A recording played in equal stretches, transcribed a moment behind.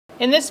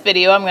In this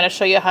video, I'm going to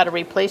show you how to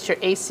replace your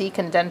AC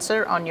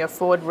condenser on your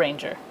Ford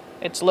Ranger.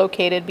 It's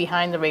located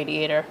behind the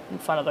radiator in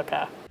front of the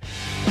car.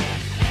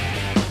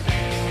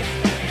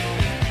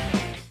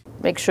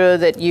 Make sure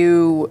that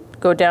you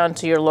go down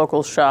to your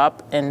local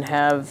shop and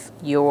have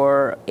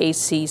your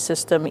AC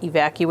system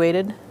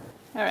evacuated.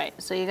 All right,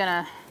 so you're going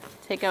to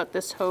take out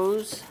this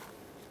hose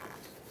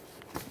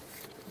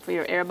for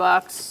your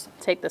airbox.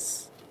 Take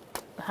this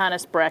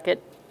harness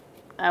bracket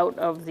out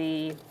of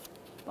the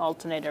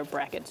alternator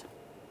bracket.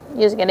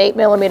 Using an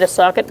 8mm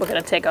socket, we're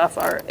going to take off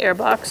our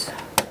airbox.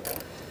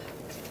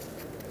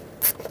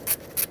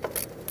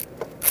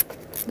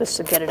 This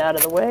to get it out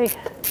of the way.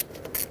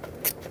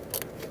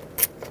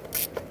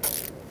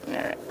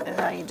 Alright, and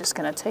now you're just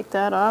going to take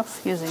that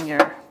off using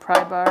your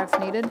pry bar if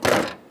needed.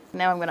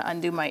 Now I'm going to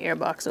undo my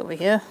airbox over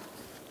here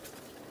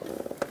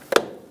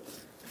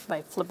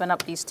by flipping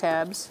up these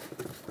tabs,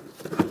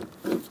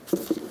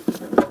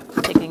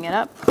 picking it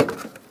up.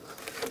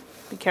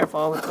 Be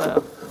careful with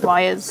the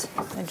wires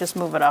and just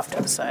move it off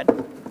to the side.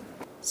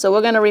 So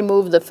we're going to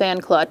remove the fan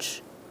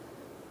clutch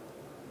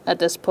at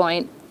this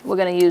point. We're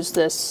going to use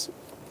this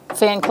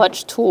fan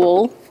clutch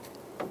tool.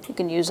 You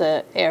can use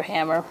an air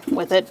hammer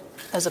with it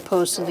as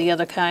opposed to the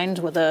other kind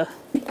with a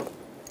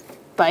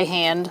by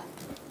hand.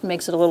 It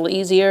makes it a little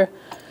easier.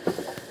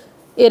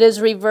 It is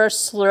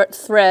reverse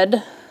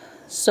thread,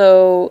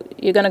 so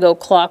you're going to go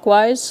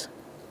clockwise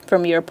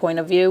from your point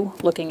of view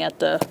looking at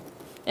the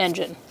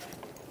engine.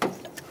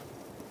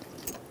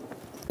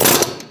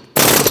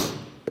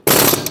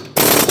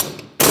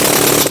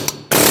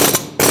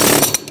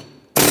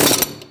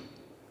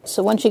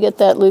 So once you get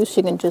that loose,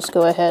 you can just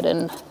go ahead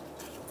and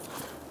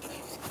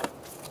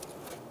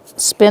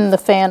spin the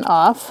fan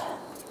off.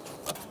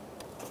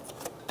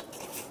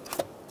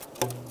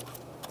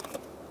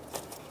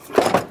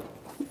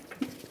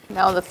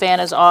 Now the fan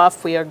is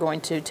off, we are going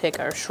to take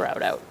our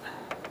shroud out.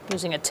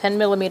 Using a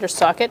 10mm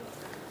socket,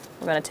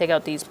 we're going to take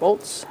out these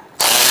bolts.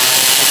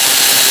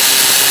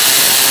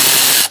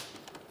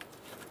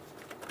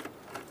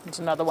 There's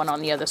another one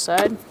on the other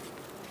side.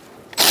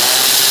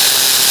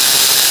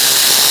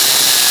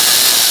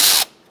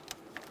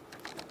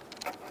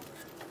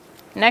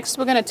 Next,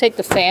 we're going to take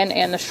the fan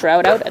and the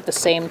shroud out at the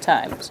same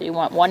time. So you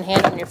want one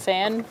hand on your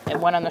fan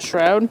and one on the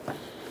shroud.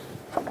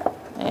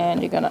 And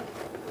you're going to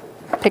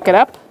pick it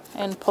up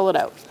and pull it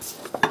out.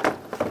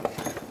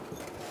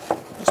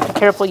 Just be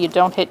careful you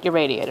don't hit your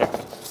radiator.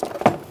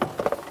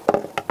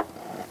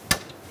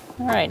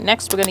 Alright,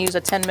 next we're going to use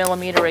a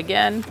 10mm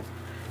again.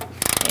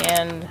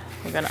 And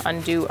we're going to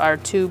undo our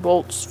 2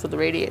 bolts for the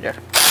radiator.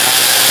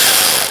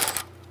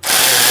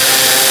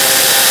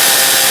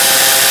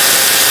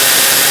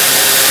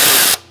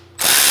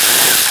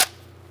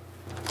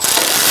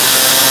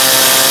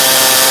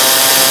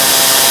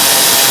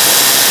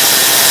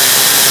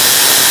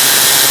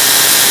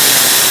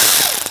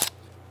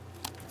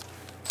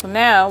 So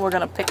now we're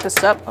going to pick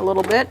this up a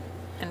little bit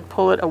and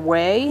pull it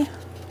away.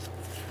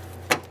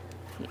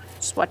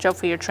 Just watch out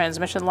for your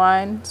transmission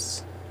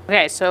lines.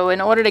 Okay, so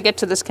in order to get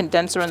to this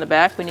condenser in the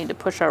back, we need to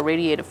push our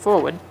radiator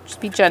forward. Just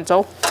be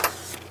gentle.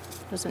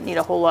 Doesn't need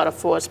a whole lot of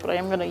force, but I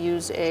am going to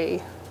use a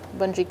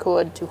bungee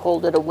cord to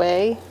hold it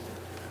away.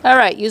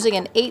 Alright, using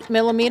an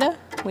 8mm,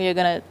 we are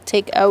going to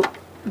take out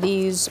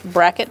these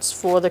brackets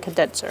for the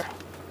condenser.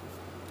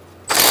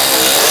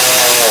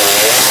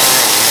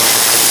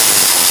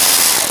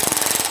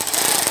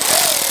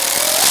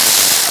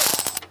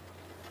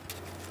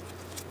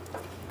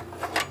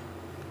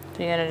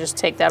 So you're going to just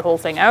take that whole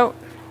thing out.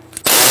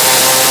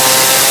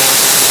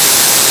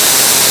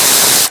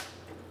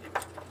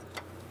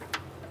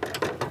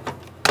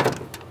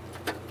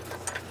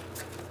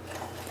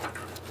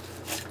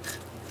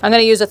 I'm going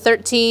to use a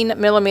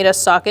 13mm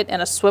socket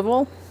and a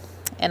swivel,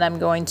 and I'm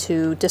going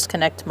to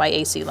disconnect my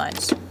AC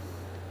lines.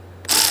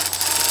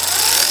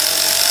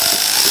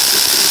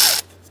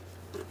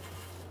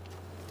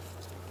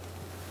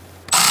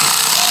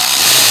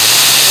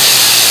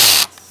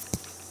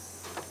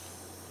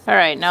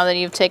 Alright, now that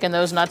you've taken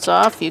those nuts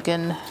off, you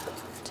can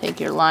take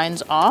your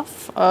lines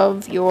off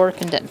of your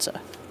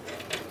condenser.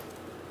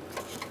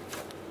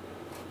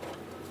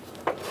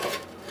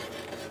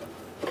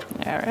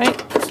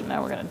 Alright, so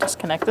now we're going to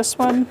disconnect this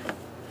one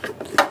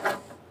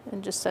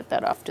and just set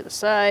that off to the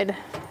side.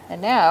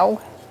 And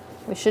now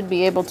we should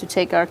be able to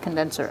take our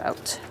condenser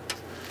out.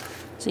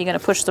 So you're going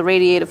to push the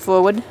radiator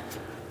forward.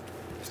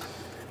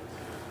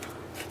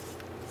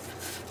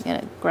 You're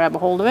going to grab a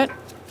hold of it.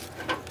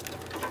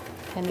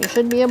 And you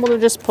should be able to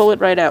just pull it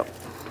right out.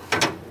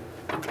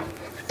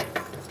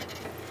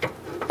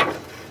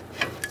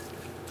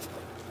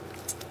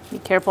 Be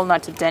careful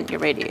not to dent your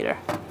radiator.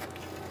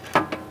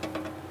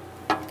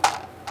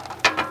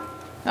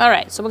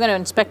 Alright, so we're going to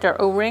inspect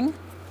our O-ring.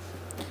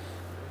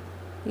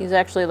 These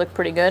actually look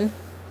pretty good.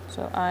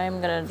 So I'm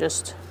going to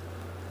just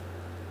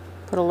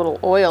put a little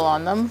oil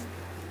on them.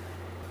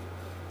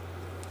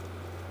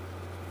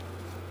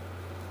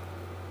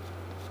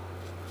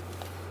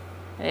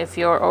 If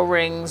your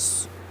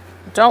O-rings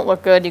don't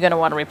look good, you're going to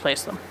want to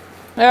replace them.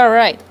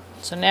 Alright,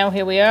 so now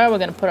here we are. We're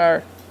going to put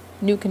our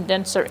new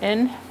condenser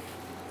in.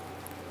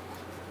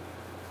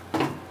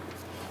 I'm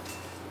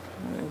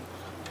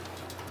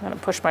going to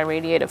push my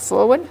radiator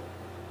forward.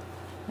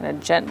 I'm going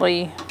to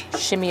gently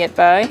shimmy it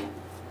by.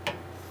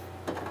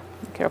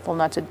 Be careful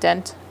not to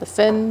dent the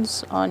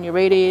fins on your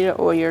radiator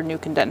or your new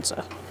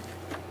condenser.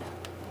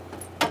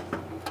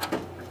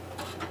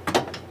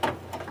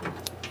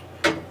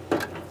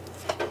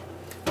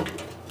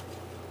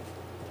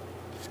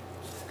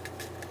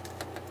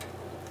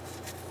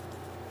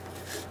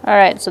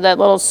 Alright, so that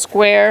little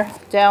square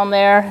down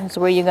there is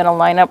where you're going to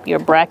line up your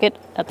bracket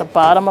at the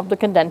bottom of the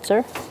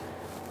condenser.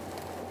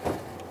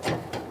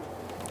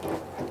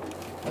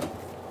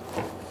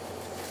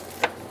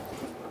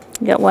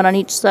 You got one on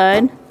each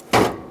side.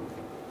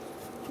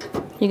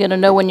 You're going to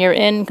know when you're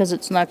in because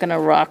it's not going to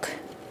rock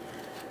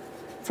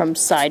from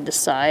side to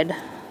side.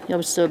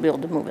 You'll still be able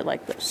to move it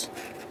like this.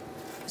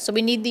 So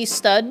we need these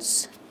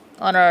studs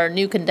on our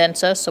new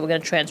condenser, so we're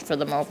going to transfer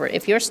them over.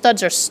 If your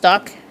studs are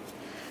stuck,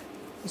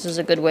 this is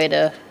a good way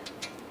to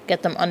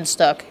get them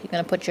unstuck. You're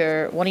going to put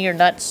one of your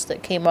nuts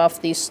that came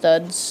off these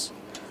studs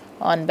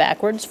on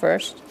backwards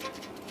first.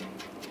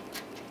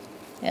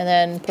 And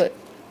then put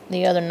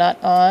the other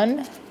nut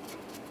on.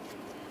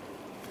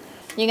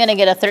 You're going to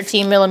get a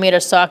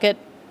 13mm socket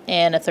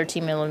and a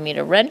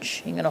 13mm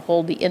wrench. You're going to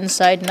hold the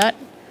inside nut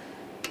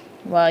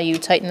while you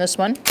tighten this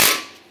one.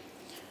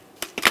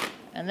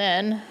 And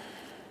then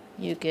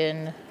you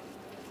can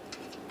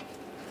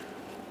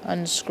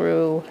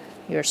unscrew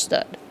your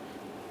stud.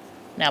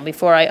 Now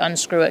before I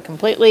unscrew it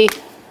completely,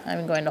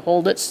 I'm going to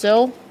hold it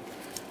still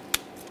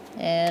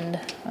and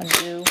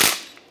undo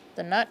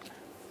the nut.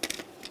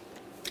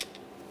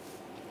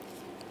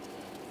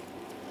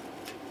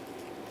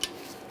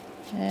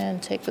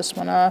 And take this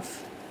one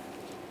off.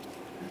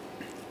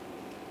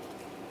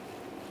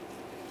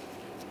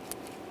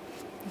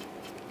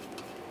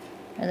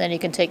 And then you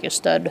can take your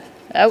stud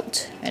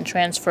out and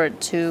transfer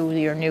it to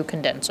your new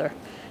condenser.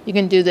 You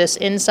can do this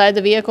inside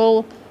the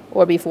vehicle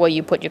or before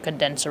you put your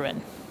condenser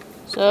in.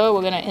 So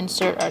we're going to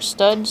insert our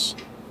studs.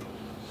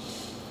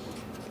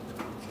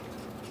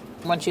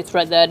 Once you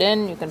thread that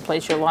in, you can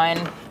place your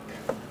line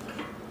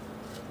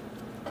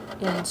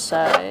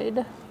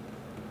inside.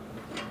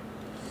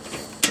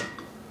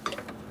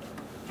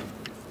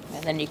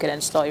 And then you can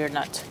install your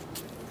nut.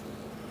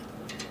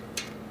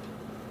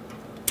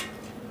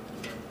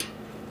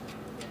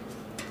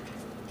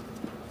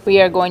 We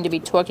are going to be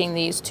torquing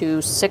these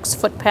to 6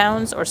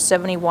 foot-pounds or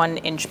 71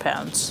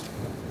 inch-pounds.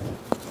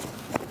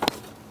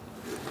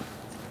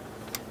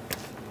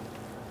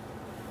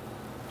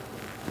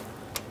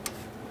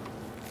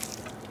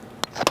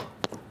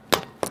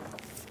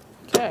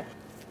 Okay.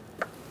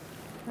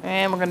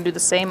 And we're going to do the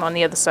same on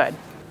the other side.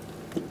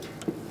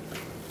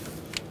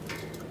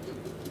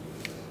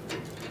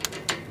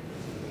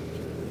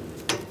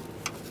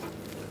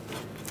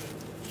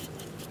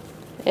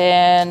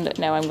 And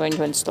now I'm going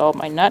to install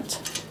my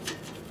nut.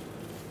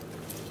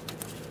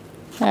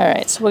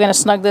 Alright, so we're going to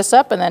snug this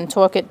up and then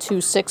torque it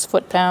to 6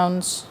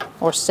 foot-pounds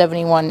or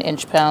 71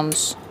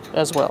 inch-pounds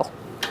as well.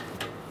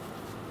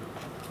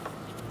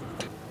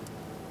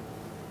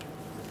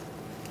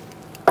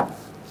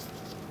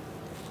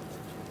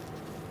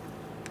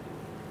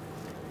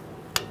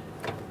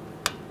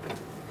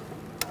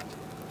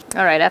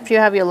 Alright, after you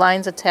have your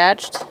lines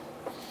attached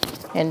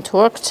and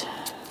torqued,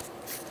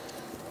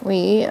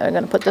 we are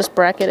going to put this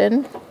bracket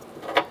in.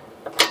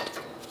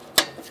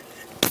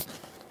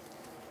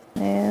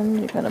 And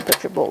you're going to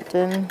put your bolt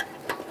in.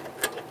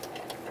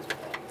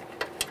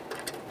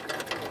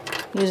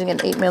 Using an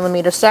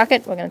 8mm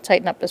socket, we're going to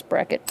tighten up this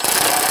bracket.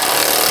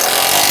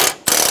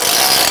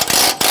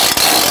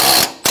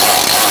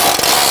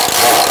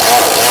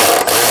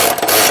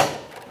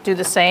 Do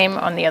the same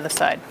on the other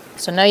side.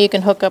 So now you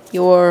can hook up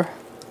your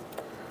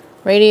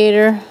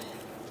radiator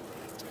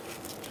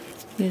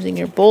using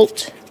your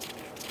bolt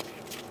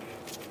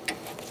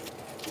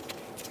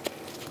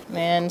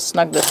and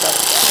snug this up.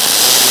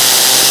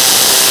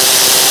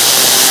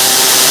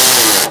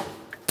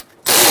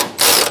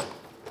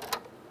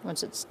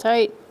 Once it's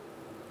tight,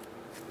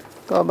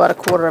 go about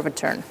 1/4 of a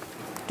turn.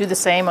 Do the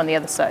same on the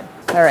other side.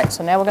 Alright,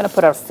 so now we're going to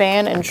put our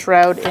fan and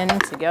shroud in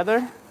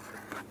together.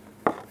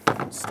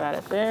 Start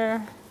it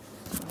there.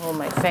 Hold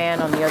my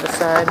fan on the other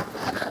side.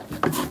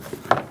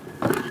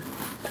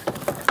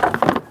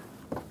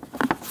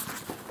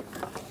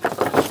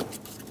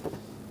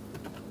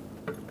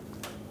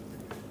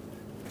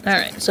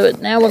 Alright, so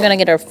now we're going to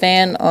get our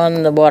fan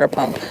on the water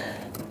pump.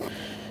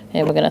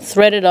 And we're going to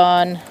thread it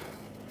on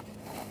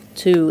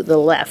to the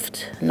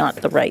left, not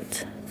the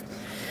right.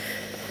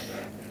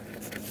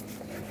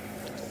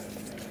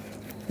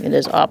 It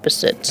is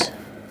opposite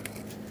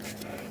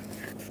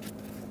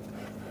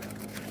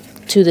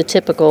to the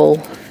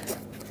typical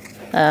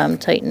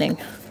tightening.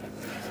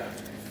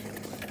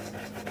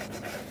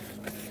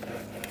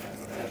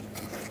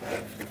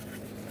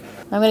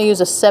 I'm going to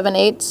use a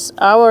 7/8.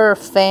 Our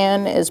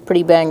fan is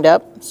pretty banged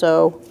up,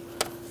 so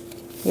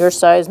your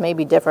size may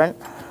be different.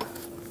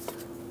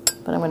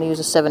 But I'm going to use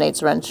a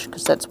 7/8 wrench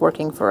because that's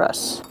working for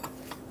us.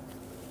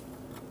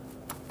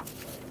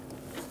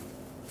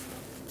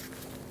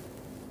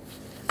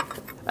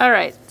 All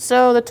right,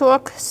 so the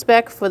torque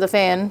spec for the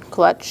fan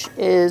clutch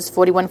is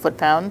 41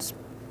 foot-pounds.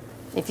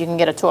 If you can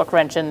get a torque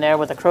wrench in there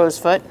with a crow's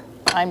foot,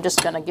 I'm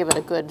just gonna give it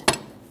a good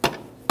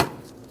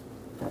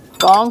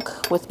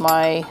bonk with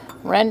my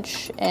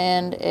wrench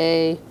and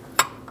a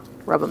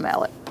rubber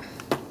mallet.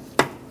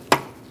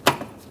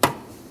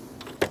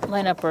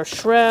 Line up our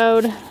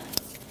shroud,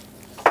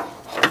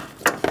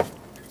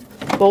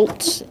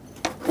 bolt,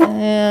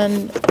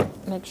 and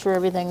make sure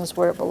everything's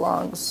where it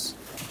belongs.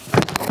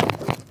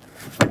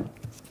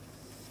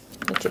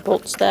 Get your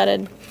bolt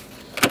started,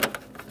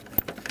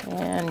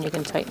 and you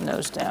can tighten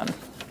those down.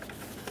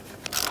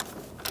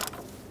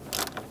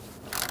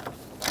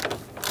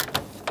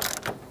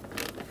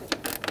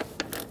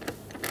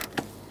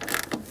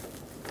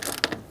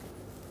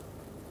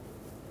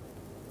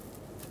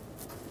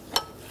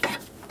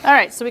 All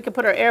right, so we can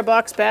put our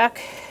airbox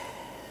back.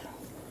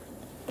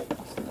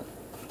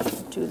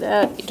 Do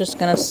that. You're just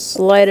gonna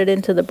slide it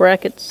into the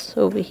brackets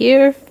over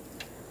here.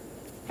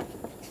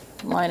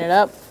 Line it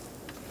up.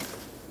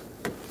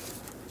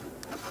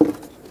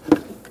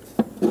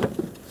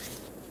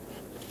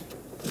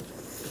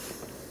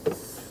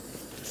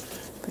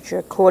 Put your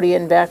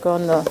accordion back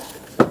on the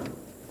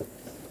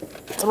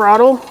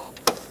throttle.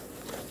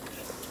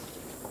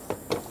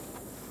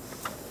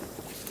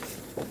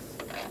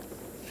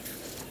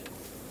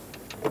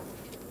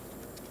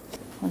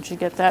 Once you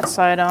get that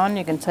side on,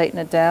 you can tighten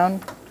it down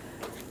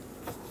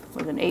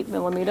with an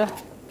 8mm.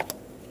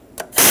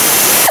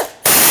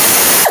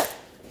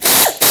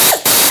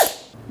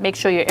 Make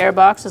sure your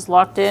airbox is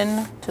locked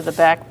in to the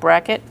back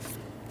bracket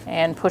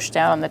and push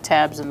down on the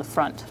tabs in the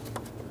front.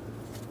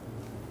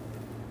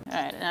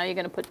 All right, now you're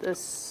going to put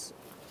this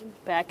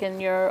back in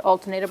your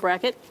alternator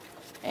bracket,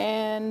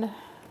 and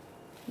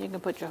you can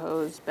put your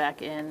hose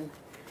back in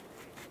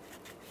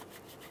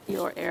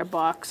your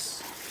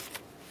airbox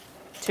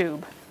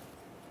tube.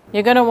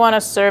 You're going to want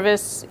to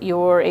service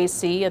your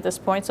AC at this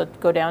point, so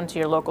go down to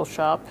your local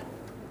shop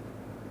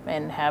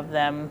and have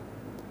them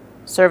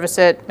service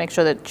it, make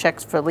sure that it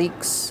checks for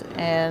leaks,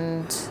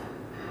 and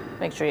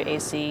make sure your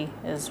AC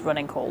is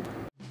running cold.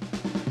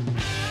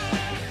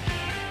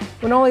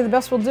 When only the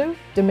best will do,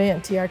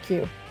 demand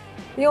TRQ.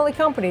 The only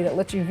company that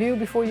lets you view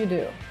before you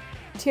do.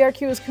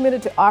 TRQ is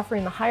committed to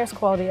offering the highest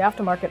quality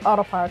aftermarket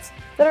auto parts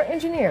that are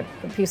engineered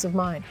for peace of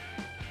mind.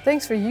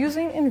 Thanks for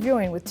using and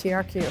viewing with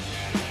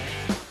TRQ.